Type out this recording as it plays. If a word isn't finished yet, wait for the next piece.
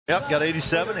Yep, got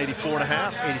 87, 84 and a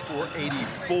half, 84,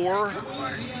 84.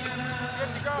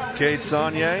 Kade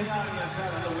Sonnier.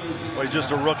 Well, he's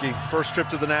just a rookie. First trip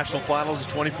to the national finals.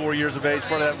 He's 24 years of age,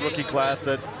 part of that rookie class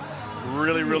that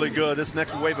really, really good. This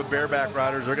next wave of bareback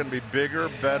riders are going to be bigger,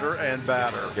 better, and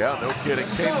badder. Yeah, no kidding.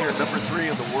 Came here number 3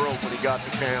 in the world when he got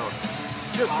to town.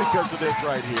 Just because of this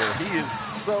right here. He is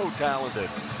so talented.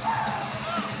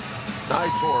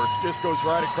 Nice horse. Just goes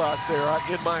right across there.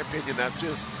 In my opinion, that's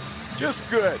just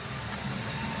good.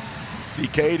 See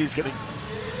Kade, he's going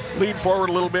to lean forward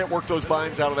a little bit, work those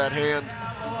binds out of that hand.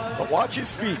 But watch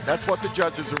his feet. That's what the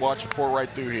judges are watching for right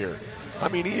through here. I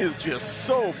mean, he is just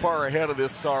so far ahead of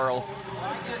this sorrel.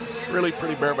 Really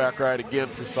pretty bareback ride again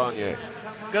for Sonnier.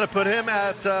 Going to put him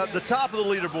at the top of the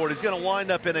leaderboard. He's going to wind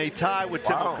up in a tie with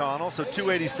Tim O'Connell. So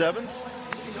 287s,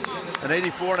 an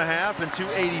 84 and a half, and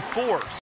 284s.